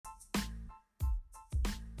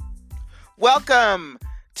Welcome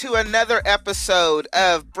to another episode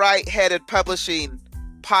of Bright Headed Publishing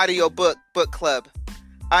Patio Book Club.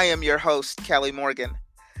 I am your host, Kelly Morgan.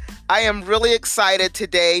 I am really excited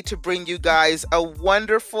today to bring you guys a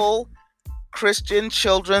wonderful Christian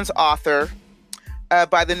children's author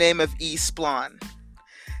by the name of Splawn.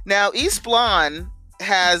 Now, Splawn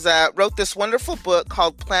has wrote this wonderful book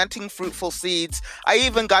called Planting Fruitful Seeds. I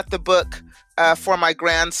even got the book for my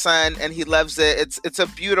grandson, and he loves it. It's a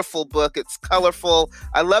beautiful book. It's colorful.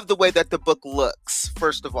 I love the way that the book looks,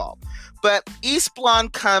 first of all. But Splawn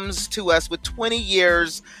comes to us with 20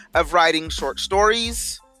 years of writing short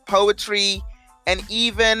stories, poetry, and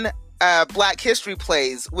even Black History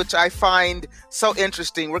plays, which I find so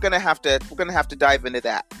interesting. We're gonna have to dive into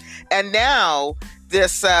that. And now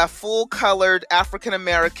this full-colored African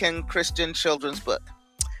American Christian children's book,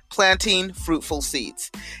 Planting Fruitful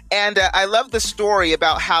Seeds. And I love the story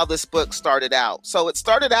about how this book started out. So it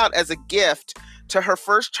started out as a gift to her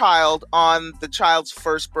first child on the child's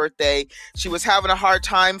first birthday. She was having a hard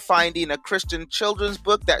time finding a Christian children's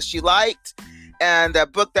book that she liked and a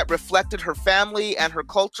book that reflected her family and her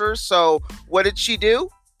culture. So what did she do?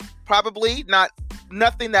 Probably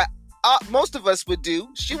nothing that most of us would do.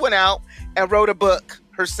 She went out and wrote a book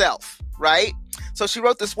herself, right? So she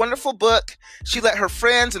wrote this wonderful book. She let her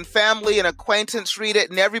friends and family and acquaintance read it,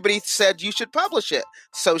 and everybody said, you should publish it.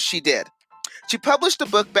 So she did. She published a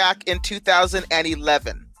book back in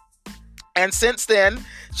 2011. And since then,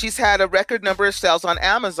 she's had a record number of sales on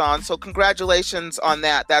Amazon. So congratulations on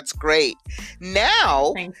that. That's great.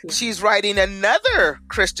 Now, she's writing another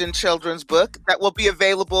Christian children's book that will be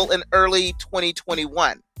available in early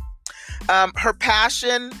 2021. Her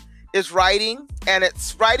passion is writing, and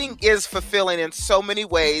writing is fulfilling in so many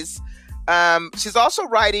ways. She's also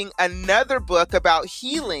writing another book about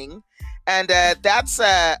healing, and that's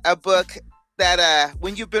a book that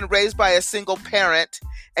when you've been raised by a single parent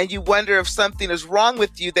and you wonder if something is wrong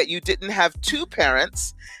with you that you didn't have two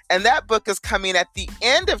parents, and that book is coming at the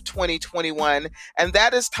end of 2021, and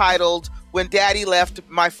that is titled When Daddy Left,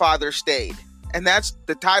 My Father Stayed. And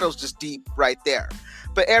the title's just deep right there.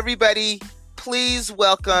 But everybody, please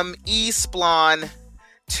welcome Splawn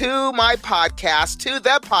to my podcast,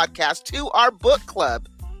 to our book club,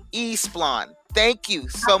 Splawn. Thank you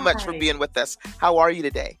so much for being with us. How are you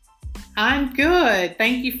today? I'm good.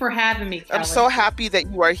 Thank you for having me, Kelly. I'm so happy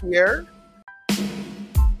that you are here.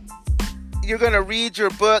 You're going to read your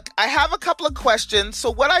book. I have a couple of questions.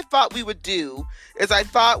 So what I thought we would do is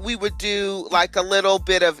like a little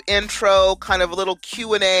bit of intro, kind of a little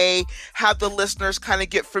Q&A, have the listeners kind of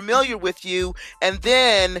get familiar with you, and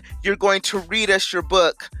then you're going to read us your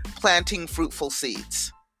book, Planting Fruitful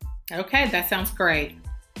Seeds. Okay, that sounds great.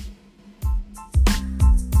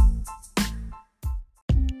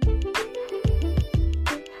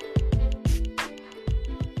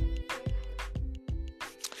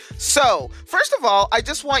 So, first of all, I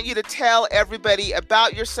just want you to tell everybody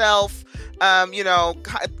about yourself,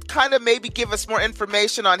 kind of maybe give us more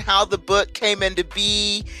information on how the book came into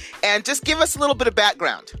be, and just give us a little bit of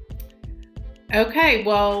background. Okay,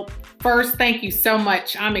 well, first, thank you so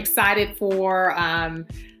much. I'm excited for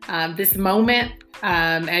this moment.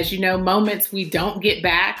 As you know, moments we don't get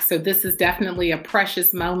back, so this is definitely a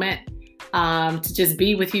precious moment to just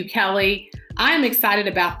be with you, Kelly. I'm excited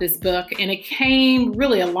about this book, and it came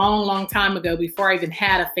really a long, long time ago before I even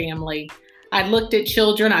had a family. I looked at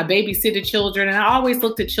children, I babysitted children, and I always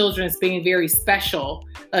looked at children as being very special,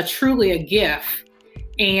 truly a gift.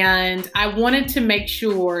 And I wanted to make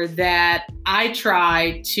sure that I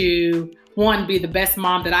tried to, one, be the best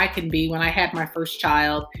mom that I can be when I had my first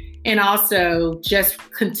child, and also just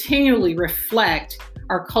continually reflect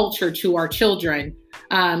our culture to our children,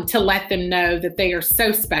 to let them know that they are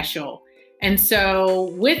so special. And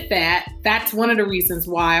so with that, that's one of the reasons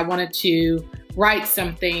why I wanted to write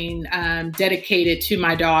something dedicated to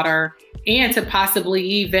my daughter, and to possibly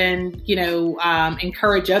even,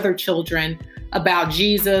 encourage other children about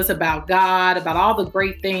Jesus, about God, about all the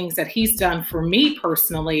great things that he's done for me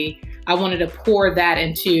personally. I wanted to pour that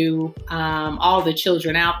into all the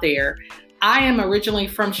children out there. I am originally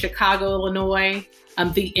from Chicago, Illinois,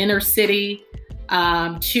 the inner city.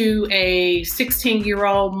 To a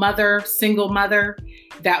 16-year-old mother, single mother,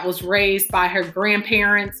 that was raised by her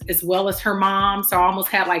grandparents as well as her mom. So I almost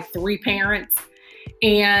had like three parents.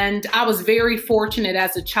 And I was very fortunate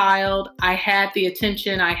as a child. I had the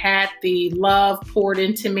attention, I had the love poured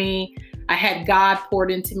into me. I had God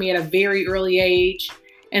poured into me at a very early age.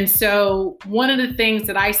 And so one of the things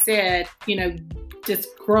that I said, just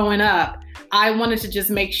growing up, I wanted to just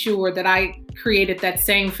make sure that I created that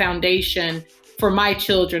same foundation for my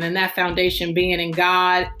children, and that foundation being in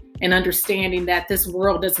God and understanding that this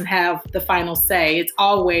world doesn't have the final say. It's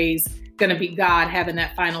always going to be God having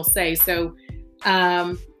that final say. So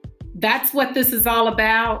that's what this is all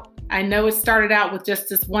about. I know it started out with just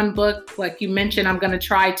this one book. Like you mentioned, I'm going to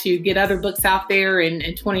try to get other books out there in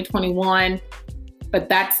 2021. But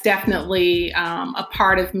that's definitely a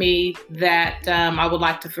part of me that I would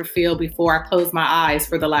like to fulfill before I close my eyes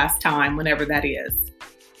for the last time, whenever that is.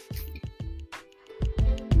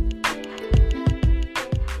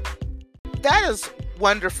 That is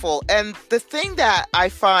wonderful. And the thing that I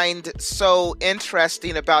find so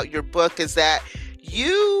interesting about your book is that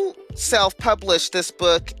you self-published this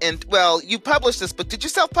book. And well, you published this book. Did you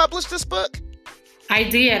self-publish this book? I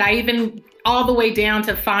did. I even all the way down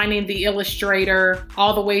to finding the illustrator,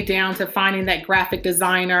 all the way down to finding that graphic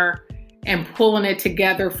designer and pulling it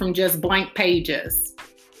together from just blank pages.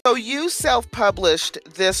 So you self-published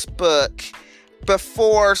this book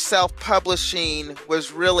before self-publishing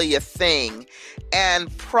was really a thing,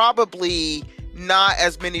 and probably not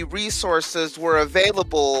as many resources were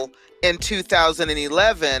available in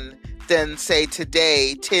 2011 than, say,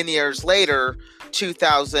 today, 10 years later,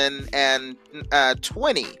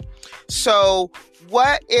 2020. So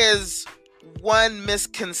what is one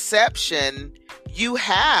misconception you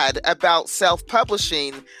had about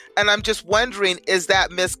self-publishing? And I'm just wondering, is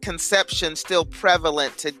that misconception still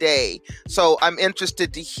prevalent today? So I'm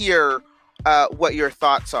interested to hear what your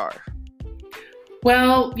thoughts are.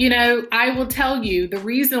 Well, I will tell you the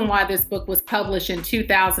reason why this book was published in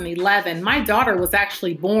 2011. My daughter was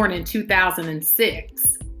actually born in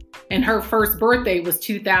 2006, and her first birthday was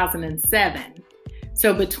 2007.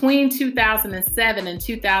 So between 2007 and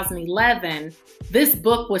 2011, this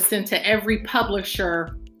book was sent to every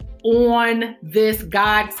publisher on this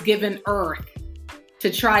God's given earth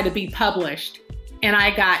to try to be published. And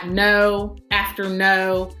I got no after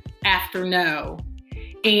no after no.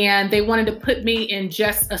 And they wanted to put me in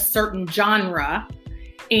just a certain genre.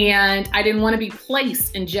 And I didn't want to be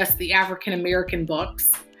placed in just the African American books.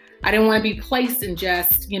 I didn't want to be placed in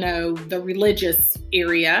just, the religious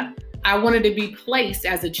area. I wanted to be placed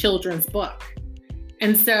as a children's book.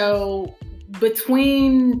 And so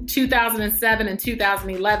between 2007 and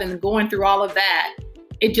 2011, going through all of that,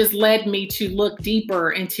 it just led me to look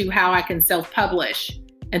deeper into how I can self-publish.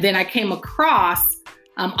 And then I came across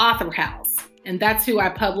Author House, and that's who I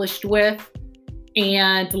published with,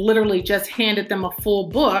 and literally just handed them a full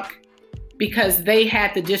book because they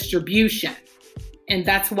had the distribution. And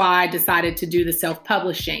that's why I decided to do the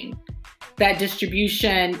self-publishing. That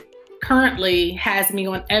distribution currently has me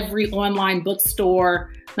on every online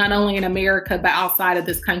bookstore, not only in America, but outside of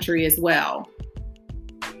this country as well.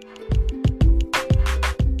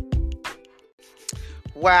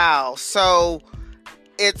 Wow. So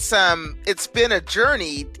it's been a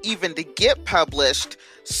journey even to get published.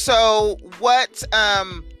 So what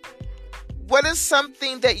is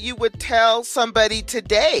something that you would tell somebody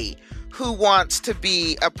today who wants to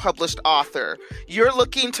be a published author? You're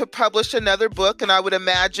looking to publish another book, and I would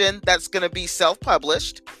imagine that's going to be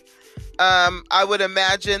self-published. I would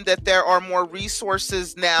imagine that there are more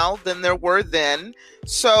resources now than there were then.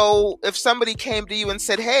 So if somebody came to you and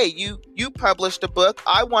said, hey, you published a book,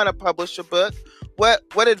 I want to publish a book,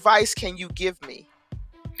 what advice can you give me?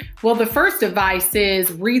 Well, the first advice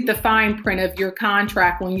is read the fine print of your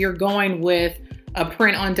contract when you're going with a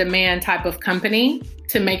print-on-demand type of company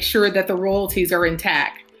to make sure that the royalties are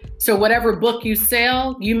intact. So whatever book you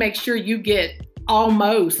sell, you make sure you get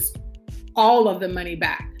almost all of the money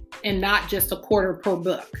back and not just a quarter per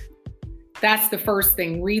book. That's the first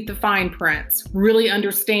thing. Read the fine prints. Really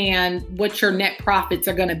understand what your net profits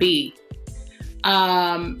are going to be.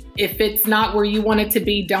 If it's not where you want it to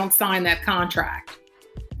be, don't sign that contract.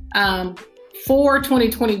 For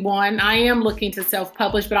 2021, I am looking to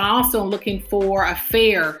self-publish, but I also am looking for a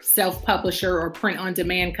fair self-publisher or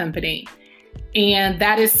print-on-demand company. And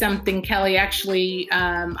that is something, Kelly, actually,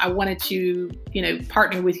 I wanted to,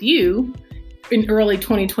 partner with you in early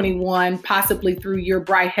 2021, possibly through your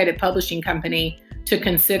Bright-Headed Publishing Company, to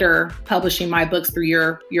consider publishing my books through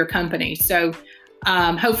your company. So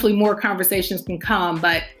hopefully more conversations can come,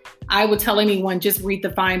 but I would tell anyone, just read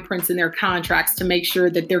the fine prints in their contracts to make sure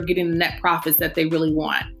that they're getting the net profits that they really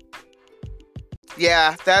want.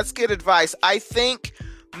 Yeah, that's good advice. I think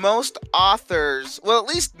most authors, well, at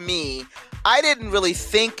least me, I didn't really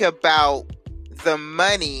think about the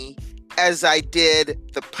money as I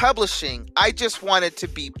did the publishing. I just wanted to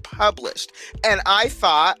be published. And I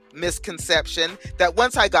thought, misconception, that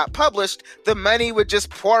once I got published, the money would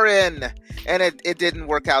just pour in. And it didn't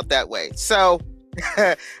work out that way. So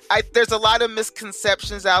there's a lot of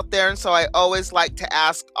misconceptions out there. And so I always like to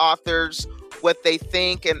ask authors what they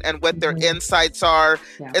think and what their insights are,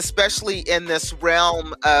 especially in this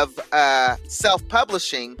realm of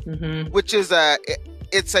self-publishing, which is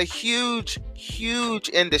it's a huge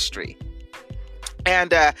industry.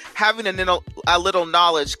 And having a little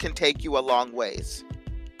knowledge can take you a long ways.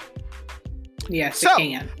 Yes, so it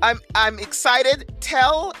can. I'm excited.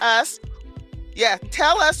 Tell us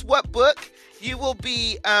what book you will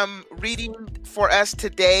be reading for us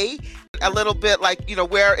today. A little bit like,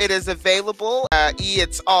 where it is available.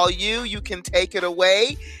 It's all you. You can take it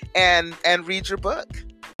away and read your book.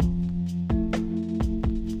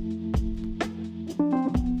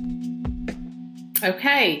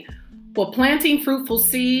 Okay. Well, Planting Fruitful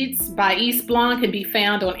Seeds by Splawn can be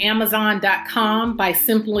found on Amazon.com by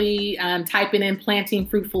simply typing in Planting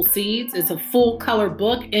Fruitful Seeds. It's a full color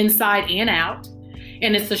book inside and out,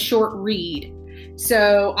 and it's a short read.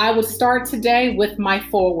 So I would start today with my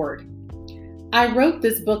foreword. I wrote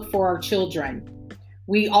this book for our children.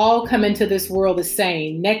 We all come into this world the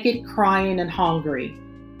same, naked, crying, and hungry.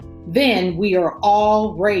 Then we are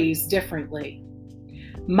all raised differently.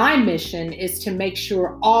 My mission is to make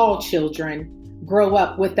sure all children grow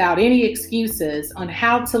up without any excuses on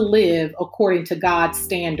how to live according to God's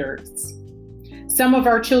standards. Some of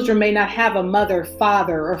our children may not have a mother,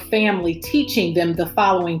 father, or family teaching them the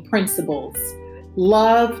following principles: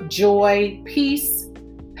 love, joy, peace,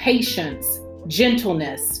 patience,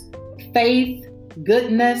 gentleness, faith,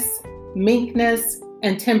 goodness, meekness,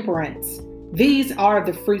 and temperance. These are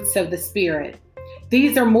the fruits of the Spirit.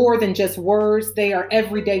 These are more than just words, they are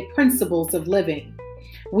everyday principles of living.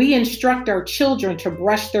 We instruct our children to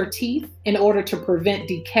brush their teeth in order to prevent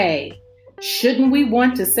decay. Shouldn't we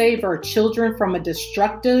want to save our children from a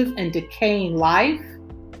destructive and decaying life?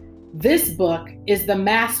 This book is the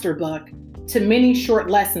master book to many short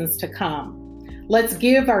lessons to come. Let's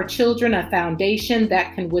give our children a foundation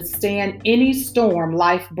that can withstand any storm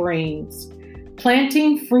life brings.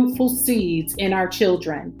 Planting fruitful seeds in our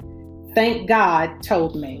children. Thank God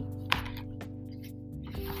told me.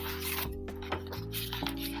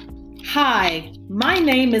 Hi, my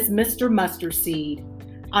name is Mr. Mustard Seed.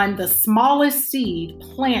 I'm the smallest seed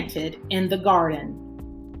planted in the garden.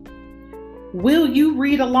 Will you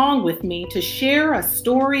read along with me to share a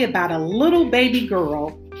story about a little baby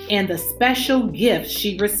girl and the special gift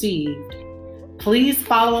she received? Please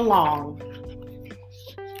follow along.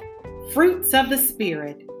 Fruits of the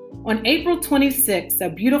Spirit. On April 26th, a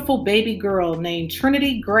beautiful baby girl named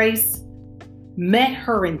Trinity Grace met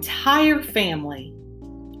her entire family.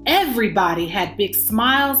 Everybody had big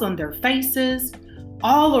smiles on their faces.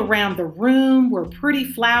 All around the room were pretty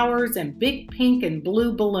flowers and big pink and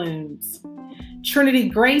blue balloons. Trinity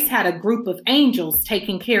Grace had a group of angels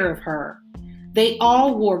taking care of her. They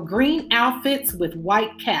all wore green outfits with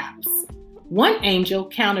white caps. One angel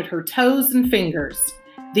counted her toes and fingers.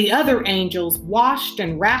 The other angels washed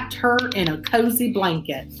and wrapped her in a cozy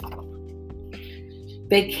blanket.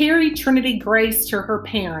 They carried Trinity Grace to her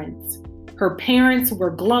parents. Her parents were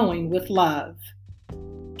glowing with love.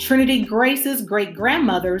 Trinity Grace's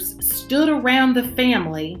great-grandmothers stood around the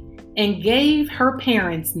family and gave her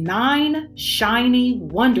parents 9 shiny,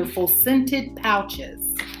 wonderful scented pouches.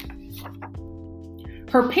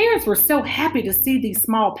 Her parents were so happy to see these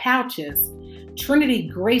small pouches. Trinity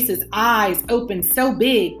Grace's eyes opened so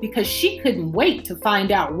big because she couldn't wait to find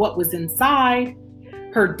out what was inside.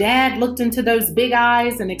 Her dad looked into those big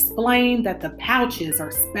eyes and explained that the pouches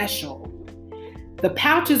are special. The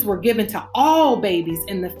pouches were given to all babies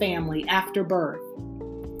in the family after birth.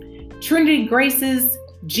 Trinity Grace's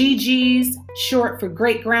GGs, short for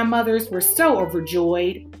great-grandmothers, were so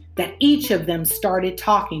overjoyed that each of them started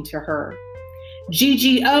talking to her.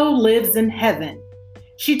 GGO lives in heaven.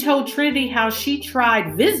 She told Trinity how she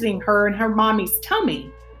tried visiting her in her mommy's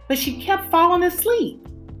tummy, but she kept falling asleep.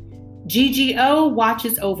 GGO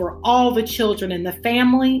watches over all the children in the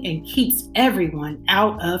family and keeps everyone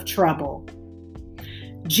out of trouble.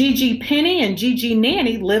 Gigi Penny and Gigi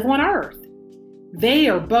Nanny live on Earth. They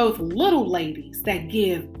are both little ladies that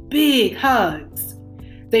give big hugs.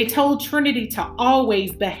 They told Trinity to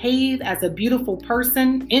always behave as a beautiful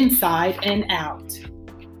person inside and out.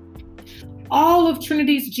 All of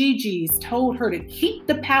Trinity's GGs told her to keep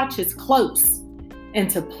the pouches close and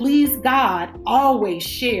to please God, always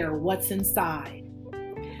share what's inside.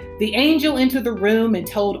 The angel entered the room and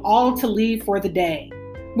told all to leave for the day,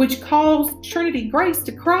 which caused Trinity Grace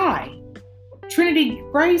to cry. Trinity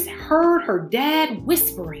Grace heard her dad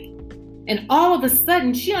whispering, and all of a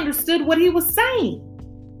sudden she understood what he was saying.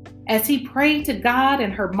 As he prayed to God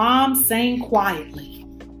and her mom sang quietly.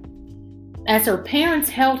 As her parents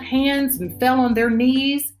held hands and fell on their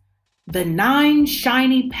knees, The 9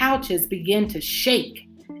 shiny pouches begin to shake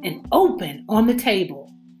and open on the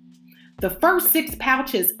table. The first 6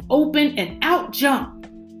 pouches open and out jump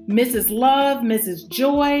Mrs. Love, Mrs.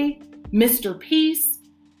 Joy, Mr. Peace,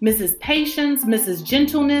 Mrs. Patience, Mrs.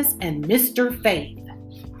 Gentleness, and Mr. Faith.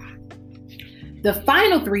 The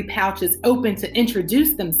final 3 pouches open to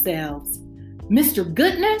introduce themselves. Mr.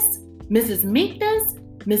 Goodness, Mrs. Meekness,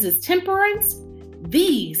 Mrs. Temperance.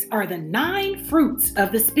 These are the 9 fruits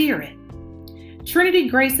of the Spirit. Trinity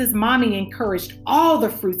Grace's mommy encouraged all the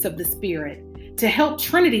fruits of the Spirit to help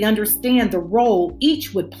Trinity understand the role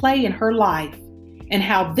each would play in her life and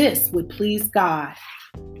how this would please God.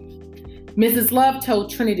 Mrs. Love told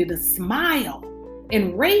Trinity to smile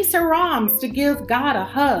and raise her arms to give God a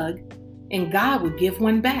hug, and God would give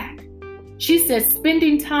one back. She said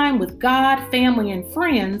spending time with God, family, and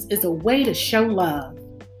friends is a way to show love.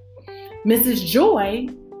 Mrs. Joy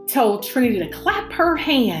told Trinity to clap her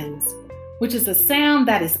hands, which is a sound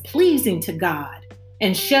that is pleasing to God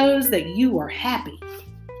and shows that you are happy.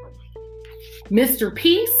 Mr.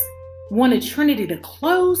 Peace wanted Trinity to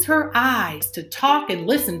close her eyes to talk and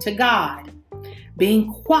listen to God.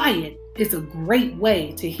 Being quiet is a great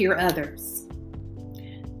way to hear others.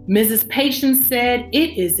 Mrs. Patience said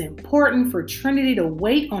it is important for Trinity to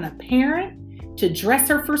wait on a parent to dress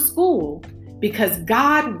her for school because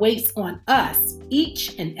God waits on us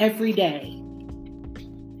each and every day.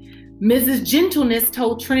 Mrs. Gentleness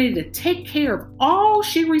told Trinity to take care of all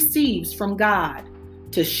she receives from God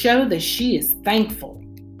to show that she is thankful.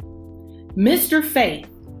 Mr. Faith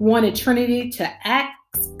wanted Trinity to ask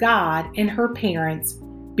God and her parents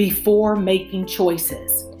before making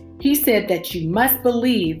choices. He said that you must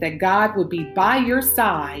believe that God would be by your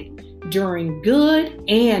side during good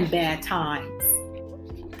and bad times.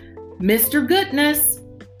 Mr. Goodness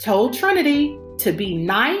told Trinity to be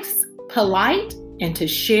nice, polite, and to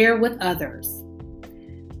share with others.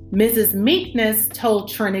 Mrs. Meekness told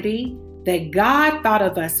Trinity that God thought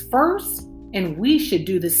of us first and we should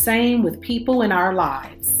do the same with people in our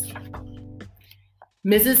lives.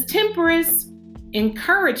 Mrs. Temperance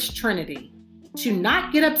encouraged Trinity to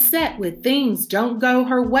not get upset when things don't go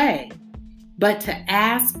her way, but to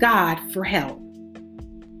ask God for help.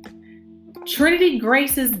 Trinity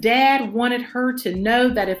Grace's dad wanted her to know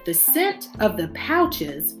that if the scent of the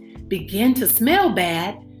pouches began to smell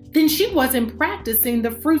bad, then she wasn't practicing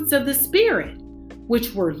the fruits of the Spirit,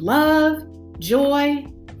 which were love, joy,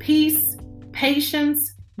 peace,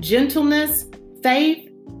 patience, gentleness, faith,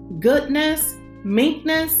 goodness,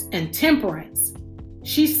 meekness, and temperance.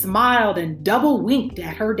 She smiled and double winked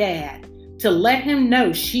at her dad to let him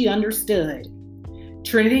know she understood.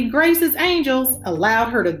 Trinity Grace's angels allowed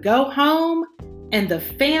her to go home, and the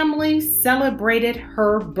family celebrated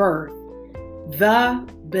her birth, the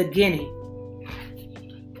beginning.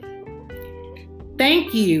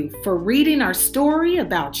 Thank you for reading our story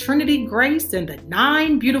about Trinity Grace and the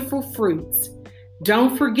 9 beautiful fruits.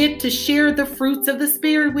 Don't forget to share the fruits of the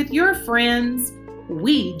Spirit with your friends.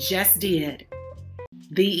 We just did.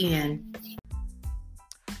 The end.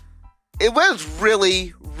 It was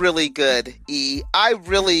really, really good, E. I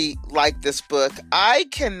really like this book. I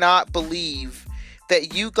cannot believe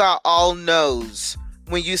that you got all no's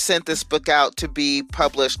when you sent this book out to be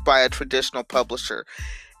published by a traditional publisher.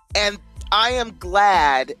 And I am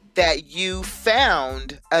glad that you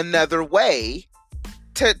found another way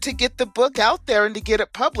to get the book out there and to get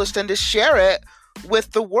it published and to share it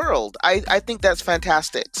with the world. I think that's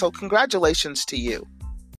fantastic. So congratulations to you.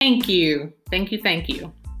 Thank you. Thank you. Thank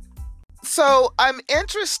you. So I'm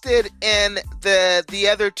interested in the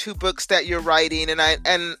other 2 books that you're writing, and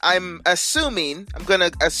I'm going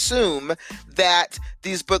to assume that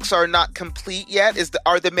these books are not complete yet.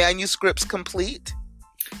 Are the manuscripts complete?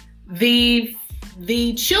 The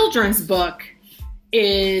children's book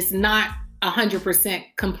is not 100%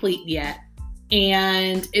 complete yet,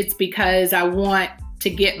 and it's because I want to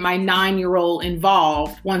get my 9-year-old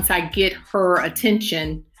involved once I get her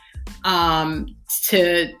attention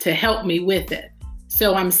to help me with it.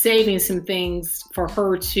 So I'm saving some things for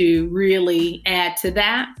her to really add to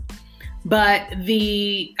that. But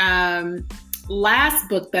the last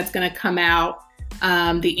book that's going to come out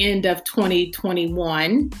the end of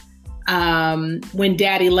 2021, When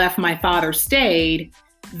Daddy Left, My Father Stayed,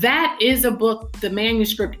 that is a book, the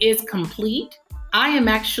manuscript is complete. I am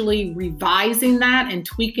actually revising that and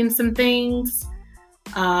tweaking some things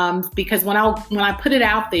because when I put it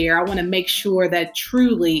out there, I want to make sure that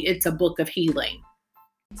truly it's a book of healing.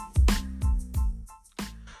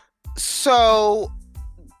 So,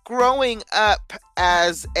 growing up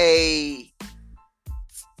as a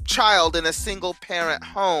child in a single parent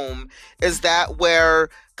home, is that where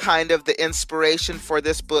kind of the inspiration for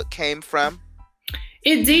this book came from?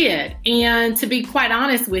 It did. And to be quite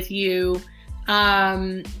honest with you,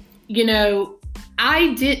 you know,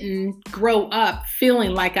 I didn't grow up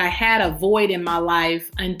feeling like I had a void in my life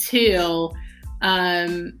until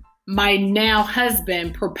my now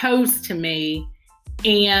husband proposed to me.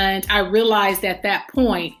 And I realized at that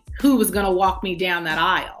point who was going to walk me down that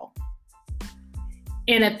aisle.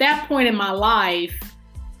 And at that point in my life,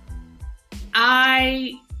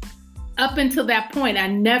 up until that point, I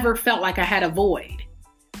never felt like I had a void.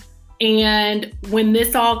 And when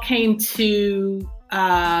this all came to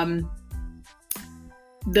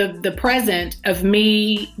the present of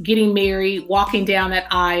me getting married, walking down that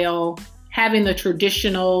aisle, having the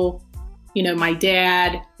traditional, you know, my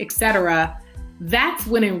dad, etc., that's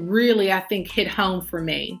when it really, I think, hit home for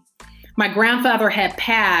me. My grandfather had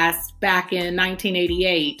passed back in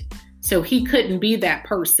 1988, so he couldn't be that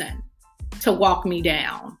person to walk me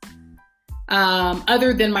down.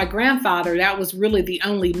 Other than my grandfather, that was really the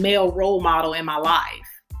only male role model in my life.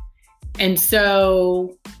 And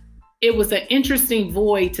so it was an interesting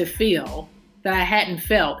void to feel that I hadn't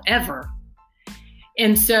felt ever.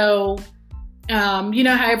 And so, you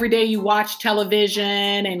know how every day you watch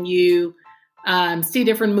television and you see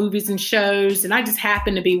different movies and shows. And I just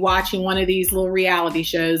happened to be watching one of these little reality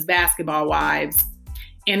shows, Basketball Wives.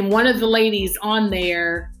 And one of the ladies on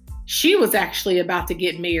there, she was actually about to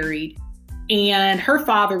get married. And her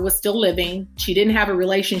father was still living. She didn't have a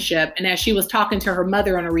relationship. And as she was talking to her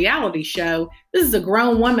mother on a reality show, this is a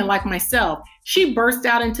grown woman like myself, she burst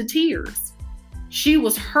out into tears. She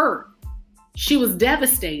was hurt. She was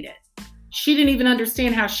devastated. She didn't even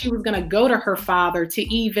understand how she was going to go to her father to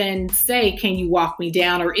even say, can you walk me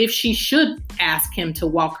down? Or if she should ask him to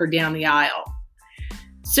walk her down the aisle.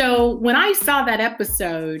 So when I saw that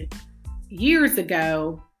episode years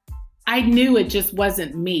ago, I knew it just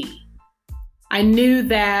wasn't me. I knew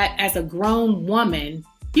that as a grown woman,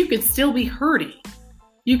 you could still be hurting.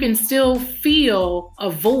 You can still feel a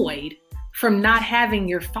void from not having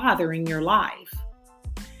your father in your life.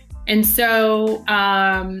 And so,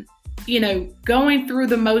 you know, going through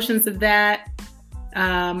the motions of that,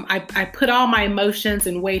 I put all my emotions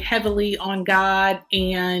and weighed heavily on God,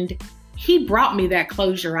 and He brought me that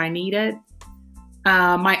closure I needed.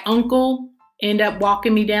 My uncle ended up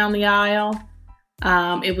walking me down the aisle.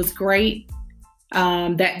 It was great.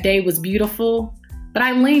 That day was beautiful, but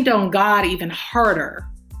I leaned on God even harder,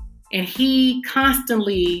 and He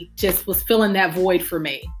constantly just was filling that void for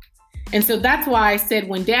me. And so that's why I said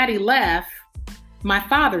when Daddy left, my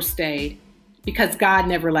father stayed, because God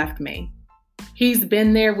never left me. He's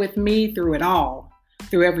been there with me through it all,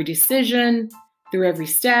 through every decision, through every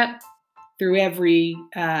step, through every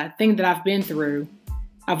thing that I've been through.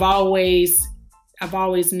 I've always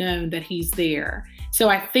known that He's there. So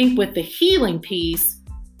I think with the healing piece,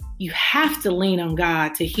 you have to lean on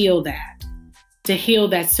God to heal that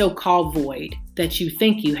so-called void that you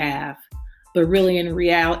think you have. But really in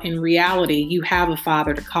reality, you have a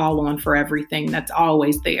father to call on for everything that's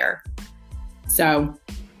always there. So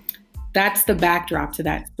that's the backdrop to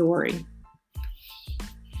that story.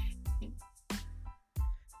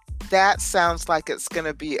 That sounds like it's going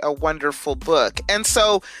to be a wonderful book. And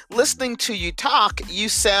so listening to you talk, you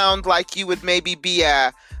sound like you would maybe be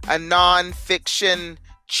a nonfiction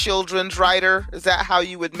children's writer. Is that how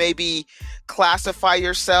you would maybe classify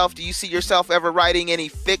yourself? Do you see yourself ever writing any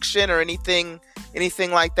fiction or anything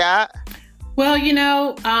like that? Well, you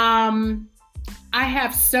know, I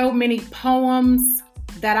have so many poems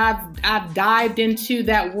that I've dived into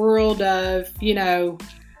that world of, you know,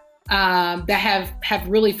 that have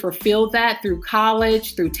really fulfilled that through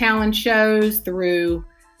college, through talent shows, through,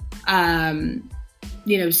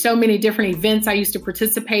 you know, so many different events I used to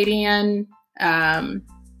participate in.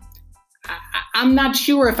 I'm not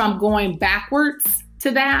sure if I'm going backwards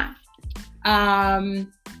to that. But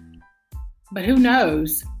who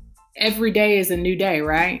knows? Every day is a new day,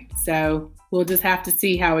 right? So we'll just have to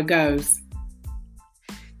see how it goes.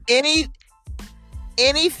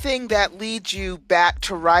 Anything that leads you back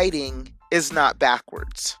to writing is not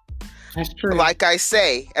backwards. That's true. Like I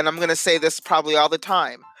say, and I'm going to say this probably all the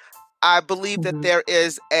time, I believe that there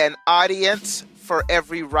is an audience for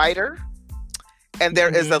every writer, and there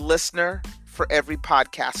is a listener for every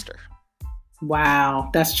podcaster. Wow,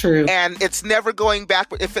 that's true. And it's never going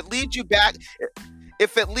backward. If it leads you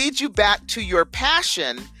back to your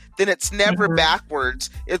passion, then it's never backwards.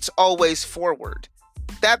 It's always forward.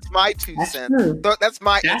 That's my two cents. True. That's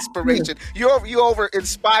my inspiration. True. You over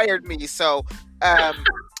inspired me. So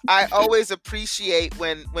I always appreciate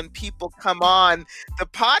when people come on the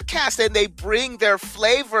podcast and they bring their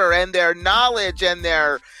flavor and their knowledge and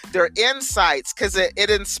their insights, because it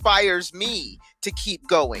inspires me to keep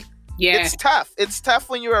going. Yeah. It's tough. It's tough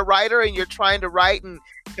when you're a writer and you're trying to write and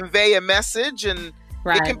convey a message, and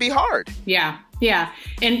it can be hard. Yeah. Yeah.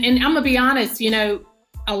 And I'm going to be honest,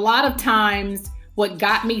 a lot of times what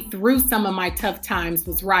got me through some of my tough times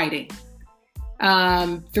was writing.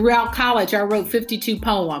 Throughout college, I wrote 52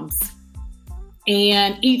 poems.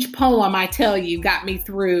 And each poem, I tell you, got me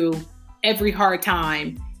through every hard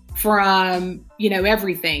time, from,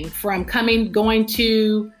 everything from going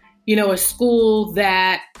to, a school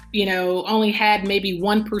that, only had maybe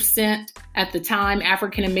 1% at the time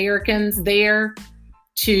African Americans there,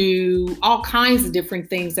 to all kinds of different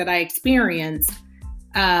things that I experienced.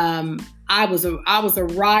 I was a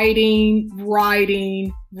writing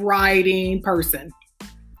person,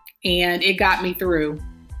 and it got me through.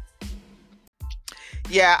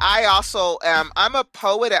 Yeah, I also I'm a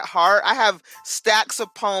poet at heart. I have stacks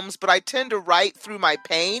of poems, but I tend to write through my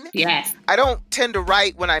pain. Yes. I don't tend to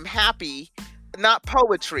write when I'm happy, not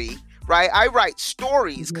poetry, right? I write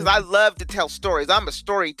stories because I love to tell stories. I'm a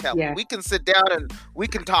storyteller. Yeah. We can sit down and we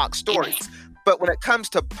can talk stories. Yes. But when it comes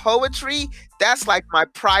to poetry, that's like my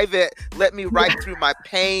private, let me write through my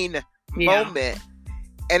pain moment.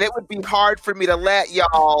 And it would be hard for me to let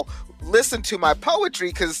y'all listen to my poetry,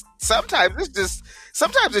 because sometimes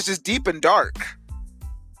it's just deep and dark.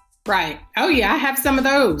 Right. Oh yeah, I have some of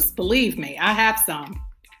those. Believe me, I have some.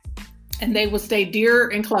 And they will stay dear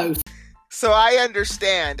and close. So I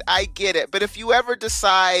understand. I get it. But if you ever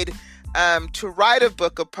decide to write a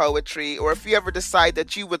book of poetry, or if you ever decide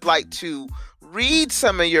that you would like to read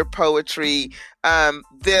some of your poetry,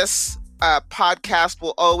 this podcast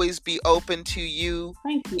will always be open to you.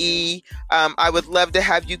 Thank you. E. I would love to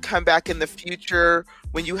have you come back in the future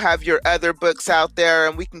when you have your other books out there,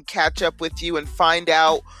 and we can catch up with you and find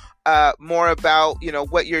out more about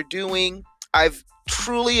what you're doing. I've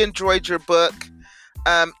truly enjoyed your book.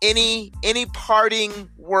 Any parting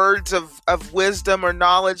words of wisdom or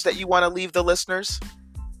knowledge that you want to leave the listeners?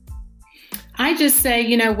 I just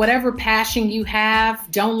say, whatever passion you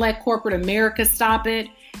have, don't let corporate America stop it.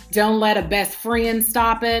 Don't let a best friend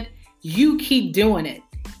stop it. You keep doing it.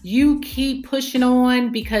 You keep pushing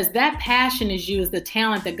on, because that passion is you, is the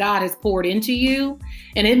talent that God has poured into you.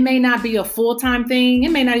 And it may not be a full-time thing.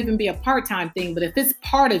 It may not even be a part-time thing, but if it's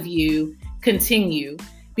part of you, continue,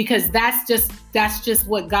 because that's just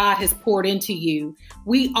what God has poured into you.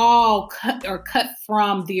 We all are cut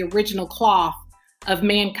from the original cloth of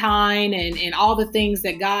mankind and all the things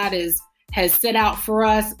that God has set out for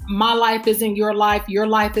us. My life isn't your life. Your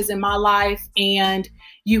life isn't my life. And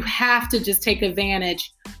you have to just take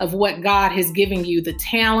advantage of what God has given you, the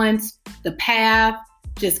talents, the path.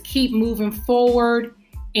 Just keep moving forward,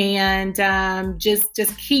 and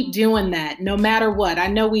just keep doing that no matter what. I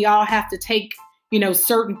know we all have to take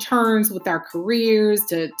certain turns with our careers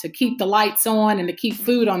to keep the lights on and to keep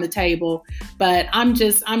food on the table. But I'm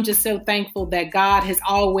just so thankful that God has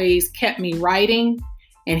always kept me writing,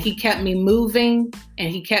 and he kept me moving,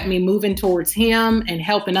 and he kept me moving towards him and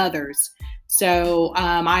helping others. So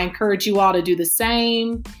I encourage you all to do the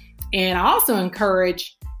same. And I also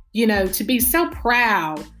encourage, to be so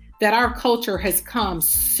proud that our culture has come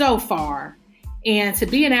so far, and to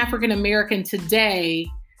be an African American today.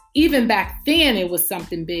 Even back then, it was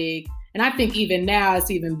something big. And I think even now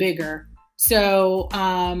it's even bigger. So,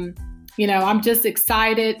 I'm just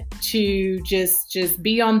excited to just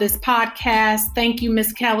be on this podcast. Thank you,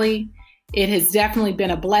 Miss Kelly. It has definitely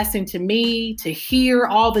been a blessing to me to hear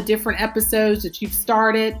all the different episodes that you've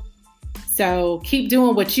started. So keep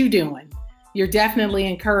doing what you're doing. You're definitely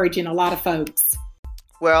encouraging a lot of folks.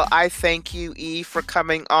 Well, I thank you, E, for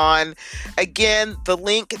coming on. Again, the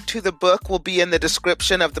link to the book will be in the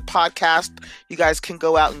description of the podcast. You guys can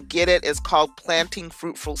go out and get it. It's called Planting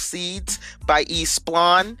Fruitful Seeds by E.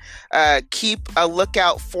 Splawn. Keep a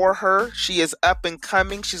lookout for her. She is up and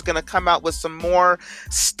coming. She's going to come out with some more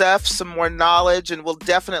stuff, some more knowledge, and we'll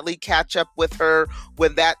definitely catch up with her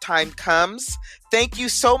when that time comes. Thank you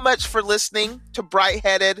so much for listening to Bright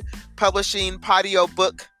Headed Publishing Patio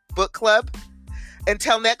Book Club.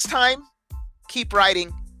 Until next time, keep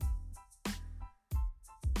writing.